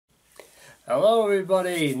Hello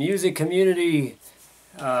everybody, music community,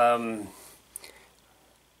 Beatle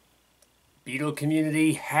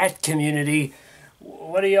community, hat community.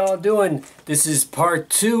 What are y'all doing? This is part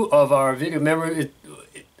 2 of our video. Remember,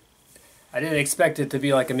 I didn't expect it to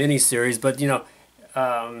be like a mini-series, but you know,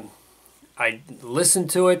 I listened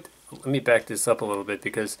to it. Let me back this up a little bit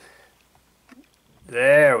because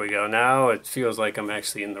there we go. Now it feels like I'm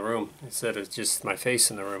actually in the room instead of just my face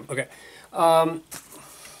in the room. Okay.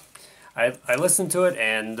 I listened to it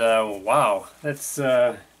and wow, that's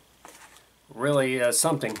really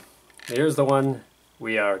something. Here's the one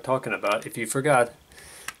we are talking about, if you forgot.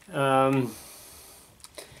 Wow,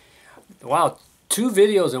 2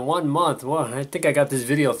 videos in 1 month. Well, I think I got this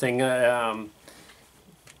video thing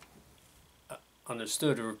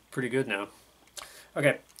understood pretty good now.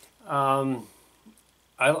 Okay,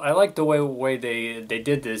 I like the way they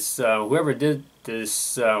did this. Whoever did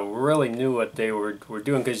this really knew what they were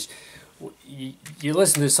doing, because you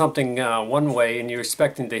listen to something one way and you're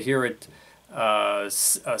expecting to hear it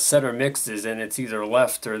center mixes, and it's either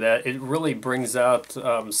left or that. It really brings out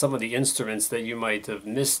some of the instruments that you might have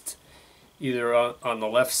missed either on the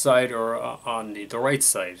left side or on the right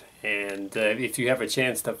side. And if you have a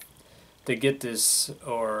chance to get this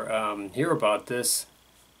or hear about this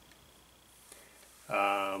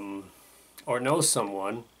or know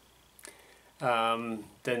someone, then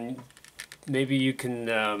maybe you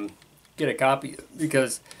can get a copy,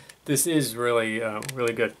 because this is really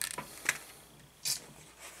really good.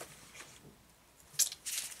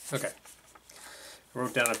 Okay, I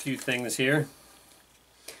wrote down a few things here.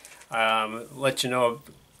 Let you know,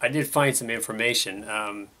 I did find some information,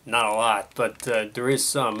 not a lot, but there is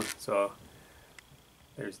some. So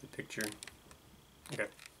there's the picture. Okay.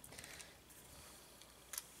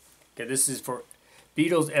 Okay, this is for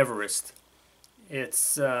Beatles Everest.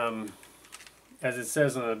 It's as it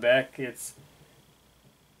says on the back, it's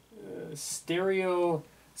stereo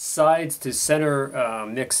sides to center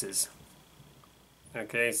mixes.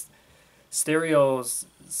 Okay, stereo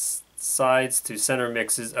sides to center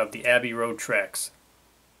mixes of the Abbey Road tracks.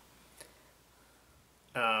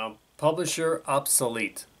 Publisher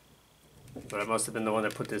obsolete, but I must have been the one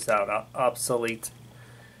that put this out. Obsolete.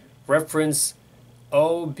 Reference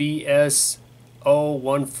OBS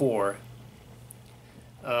 014.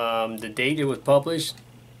 The date it was published?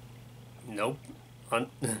 Nope.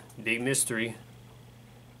 Big mystery.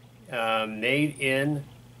 Made in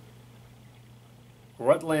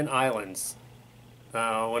Rutland Islands.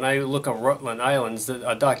 When I look on Rutland Islands,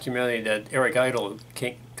 a documentary that Eric Idle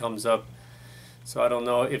comes up. So I don't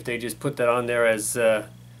know if they just put that on there as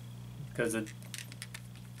because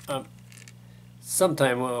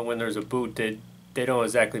sometime when there's a boot, they don't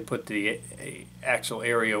exactly put the actual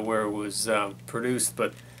area where it was produced,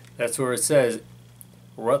 but that's where it says,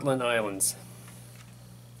 Rutland Islands.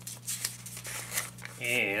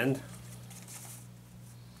 And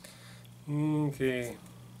okay,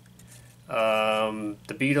 the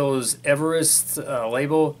Beatles Everest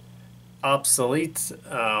label, obsolete.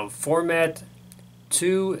 Format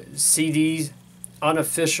 2 CDs,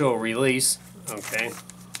 unofficial release. Okay.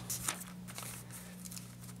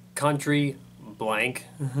 Country blank.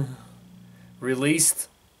 Released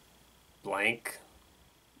blank.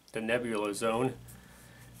 The Nebula Zone.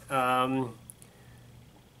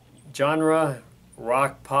 Genre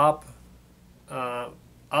rock pop.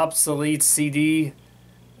 Obsolete CD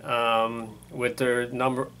with their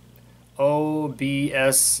number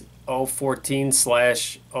OBS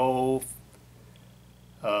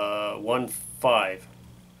 014/015.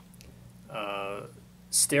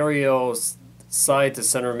 Stereo side to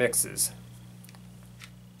center mixes.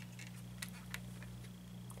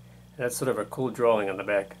 That's sort of a cool drawing on the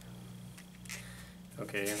back.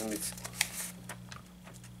 Okay, let me see.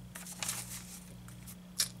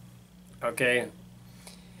 Okay,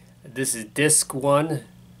 this is disc 1.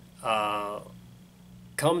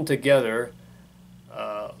 Come Together,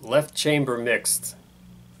 left chamber mixed.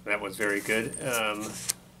 That was very good.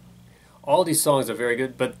 All these songs are very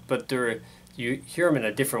good, but you hear them in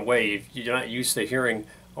a different way. You're not used to hearing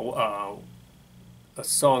a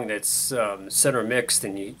song that's center mixed,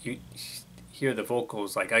 and you hear the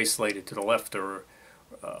vocals like isolated to the left or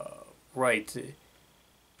right.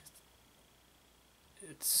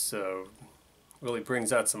 It's really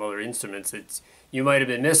brings out some other instruments that you might have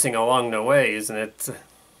been missing along the way, isn't it?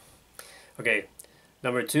 Okay,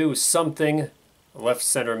 number 2, Something, left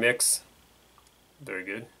center mix. Very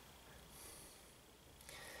good.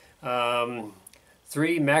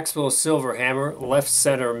 3, Maxwell Silverhammer, left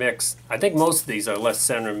center mix. I think most of these are left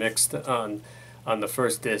center mixed on the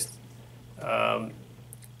first disc.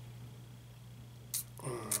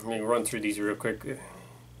 Let me run through these real quick.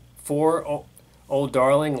 4, Old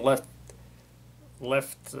Darling, left,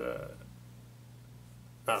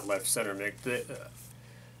 not left center mixed.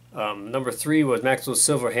 Number 3 was Maxwell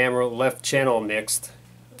Silver Hammer, left channel mixed.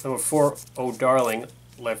 Number 4, Oh Darling,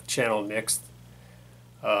 left channel mixed.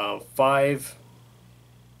 5,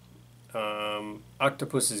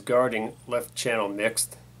 Octopus is Guarding, left channel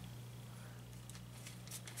mixed.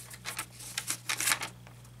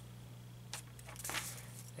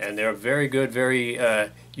 And they're very good, very,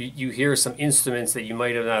 you hear some instruments that you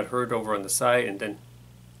might have not heard over on the side, and then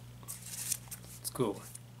it's cool.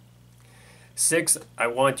 6, I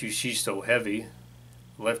Want You, She's So Heavy,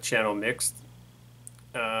 left channel mixed.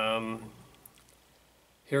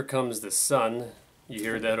 Here Comes the Sun, you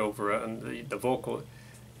hear that over on the vocal,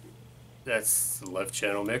 that's left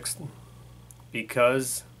channel mixed.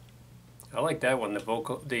 Because, I like that one,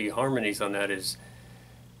 the harmonies on that is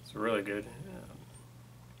really good.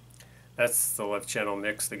 That's the left channel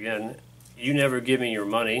mixed again. You Never Give Me Your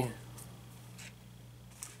Money.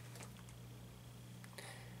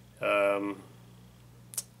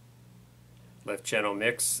 Left channel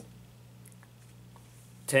mix.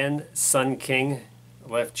 10, Sun King,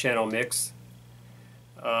 left channel mix.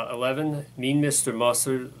 11, Mean Mr.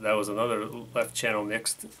 Mustard, that was another left channel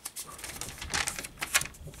mixed.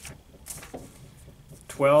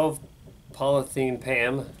 12, Polythene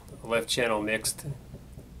Pam, left channel mixed.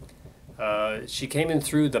 She came in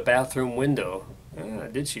through the bathroom window.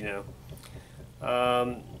 Did she now?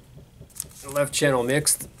 Left channel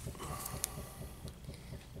mixed.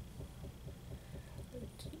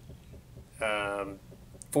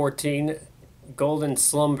 14, Golden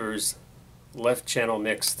Slumbers, left channel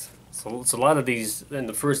mixed. So a lot of these in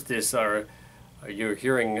the first disc are you're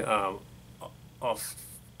hearing off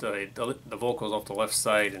the vocals off the left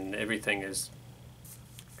side, and everything is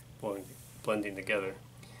blending together.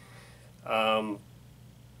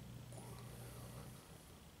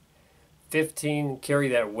 15, Carry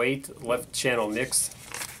That Weight, left channel mix.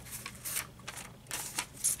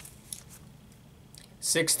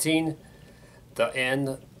 16, The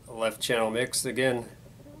End, left channel mix again.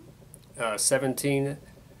 17,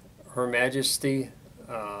 Her Majesty,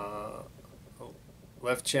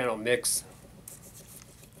 left channel mix.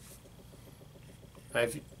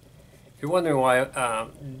 If you're wondering why,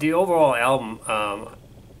 the overall album,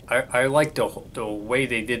 I like the way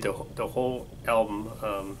they did the whole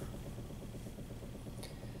album.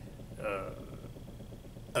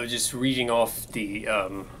 I was just reading off the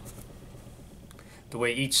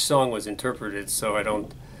way each song was interpreted, so I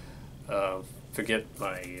don't forget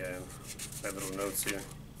my little notes here.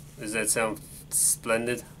 Does that sound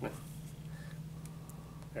splendid? No.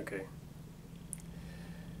 Okay.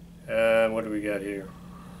 What do we got here?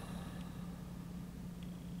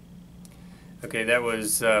 Okay, that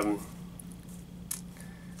was I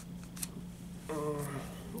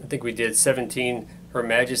think we did 17, Her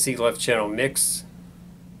Majesty, left channel mix,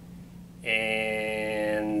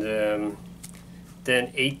 and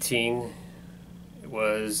then 18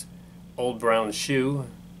 was Old Brown Shoe,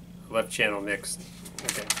 left channel mix.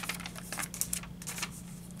 Okay.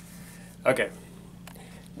 Okay.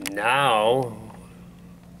 Now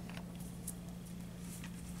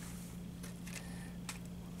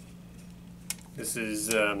this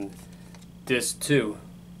is disc 2.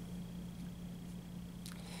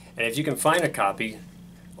 And if you can find a copy,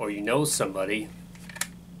 or you know somebody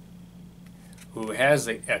who has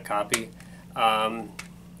a copy, or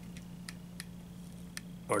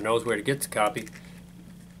knows where to get the copy,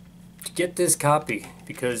 get this copy,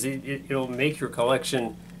 because it'll make your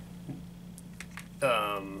collection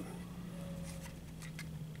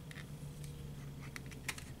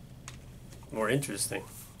more interesting.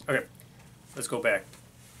 Okay, let's go back.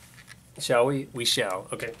 Shall we? We shall.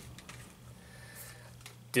 Okay.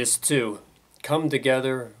 Disc 2, Come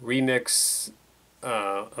Together remix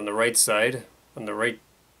on the right side, on the right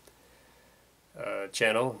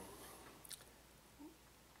channel.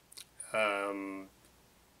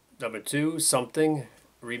 Number 2, Something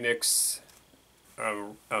remix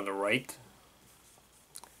on the right.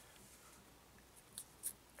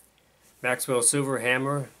 Maxwell Silver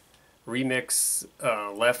Hammer remix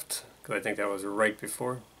left, because I think that was right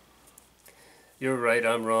before. You're right,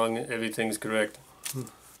 I'm wrong, everything's correct.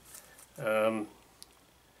 Number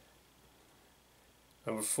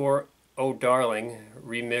 4, Oh Darling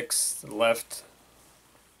remix left.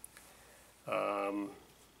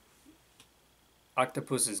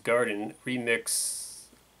 Octopus's Garden remix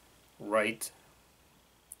right.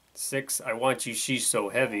 6, I Want You, She's So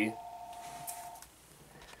Heavy.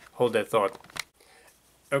 Hold that thought.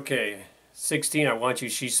 Okay, 16, I Want You,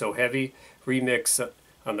 She's So Heavy remix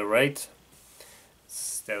on the right.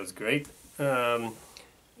 That was great.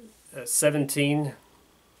 17,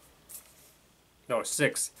 no,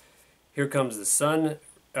 6. Here Comes the Sun,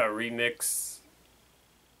 remix,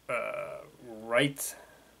 right.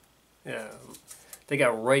 Yeah, they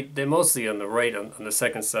got right. They're mostly on the right on the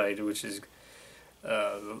second side, which is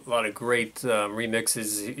a lot of great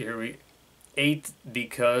remixes here. 8,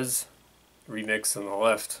 Because, remix on the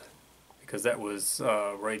left, because that was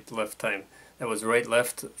right left time. That was right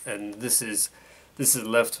left, and this is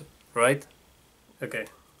left right. Okay.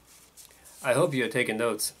 I hope you're taking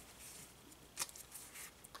notes.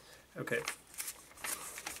 Okay.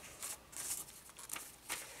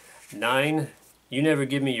 9, You Never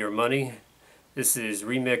Give Me Your Money. This is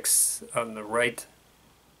remix on the right.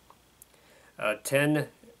 10,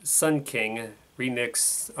 Sun King,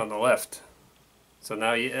 remix on the left. So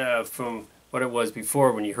now, from what it was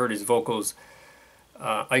before, when you heard his vocals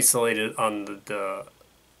isolated on the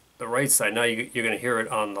right side, now you're going to hear it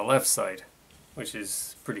on the left side, which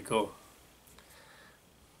is pretty cool.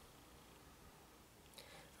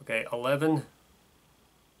 Okay, 11,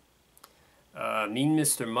 Mean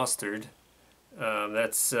Mr. Mustard.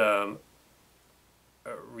 That's a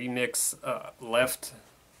remix left.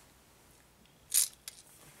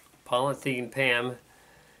 Polythene Pam,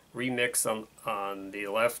 remix on the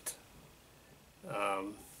left.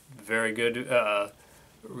 Very good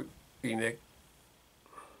remix.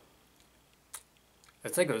 I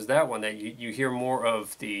think it was that one that you hear more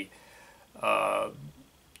of the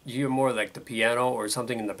you hear more like the piano or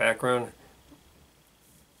something in the background.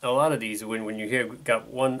 A lot of these, when you hear got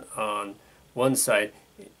one on one side,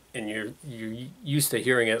 and you're used to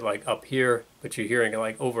hearing it like up here, but you're hearing it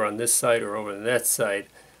like over on this side or over on that side.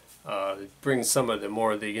 It brings some of the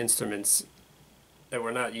more of the instruments that we're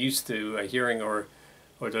not used to hearing, or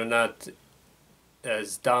they're not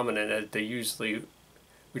as dominant as they usually.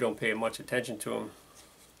 We don't pay much attention to them,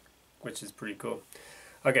 which is pretty cool.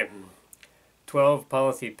 Okay, 12,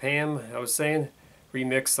 Polythene Pam, I was saying,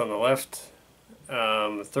 remix on the left.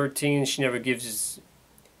 13, She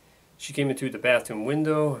Came In Through the Bathroom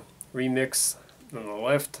Window, remix on the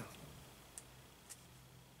left.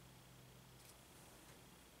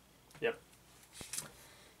 Yep.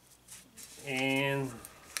 And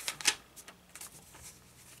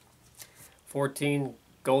 14,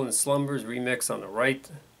 Golden Slumbers, remix on the right.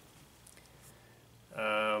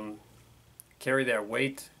 Carry That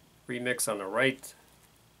Weight, remix on the right.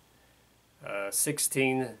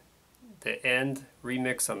 16, The End,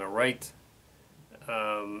 remix on the right.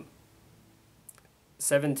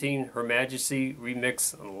 17, Her Majesty,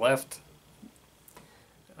 remix on the left.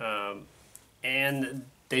 And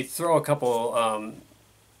they throw a couple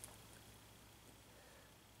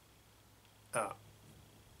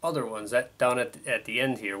other ones down at the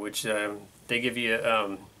end here, which they give you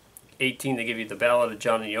 18, they give you the Ballad of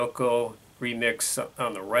John and Yoko remix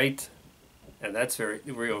on the right, and that's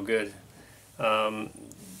real good. Then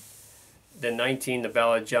 19, the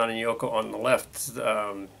Ballad of John and Yoko on the left,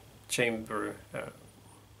 chamber,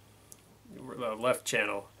 left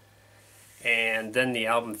channel. And then the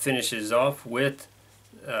album finishes off with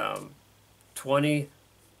 20,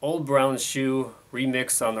 Old Brown Shoe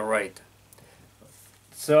remix on the right.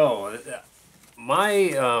 So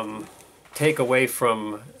my takeaway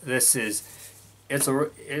from this is it's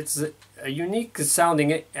a unique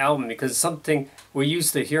sounding album, because we're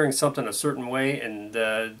used to hearing something a certain way, and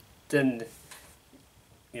then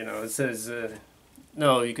it says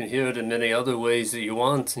no, you can hear it in many other ways that you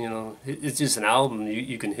want. It's just an album.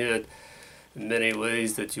 You can hear it in many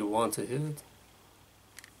ways that you want to hear it.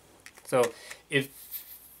 So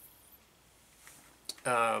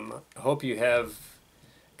I hope you have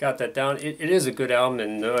got that down. It is a good album,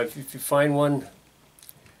 and if you find one,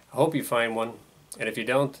 I hope you find one, and if you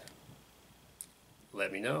don't,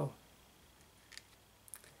 let me know.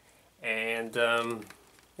 And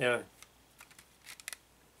yeah,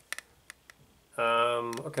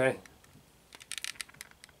 okay.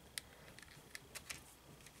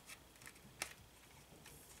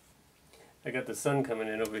 I got the sun coming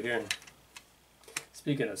in over here.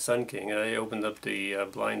 Speaking of Sun King, I opened up the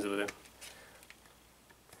blinds over there.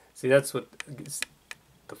 See, that's what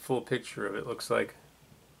the full picture of it looks like,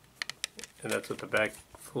 and that's what the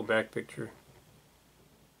full back picture.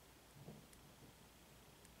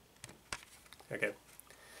 Okay.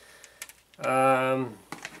 Let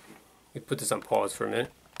me put this on pause for a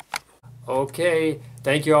minute. Okay,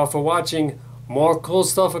 thank you all for watching. More cool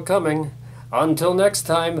stuff are coming. Until next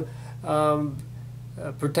time,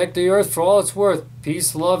 protect the earth for all it's worth.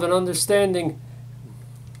 Peace, love, and understanding.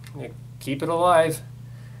 Keep it alive.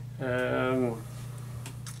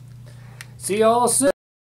 See y'all soon.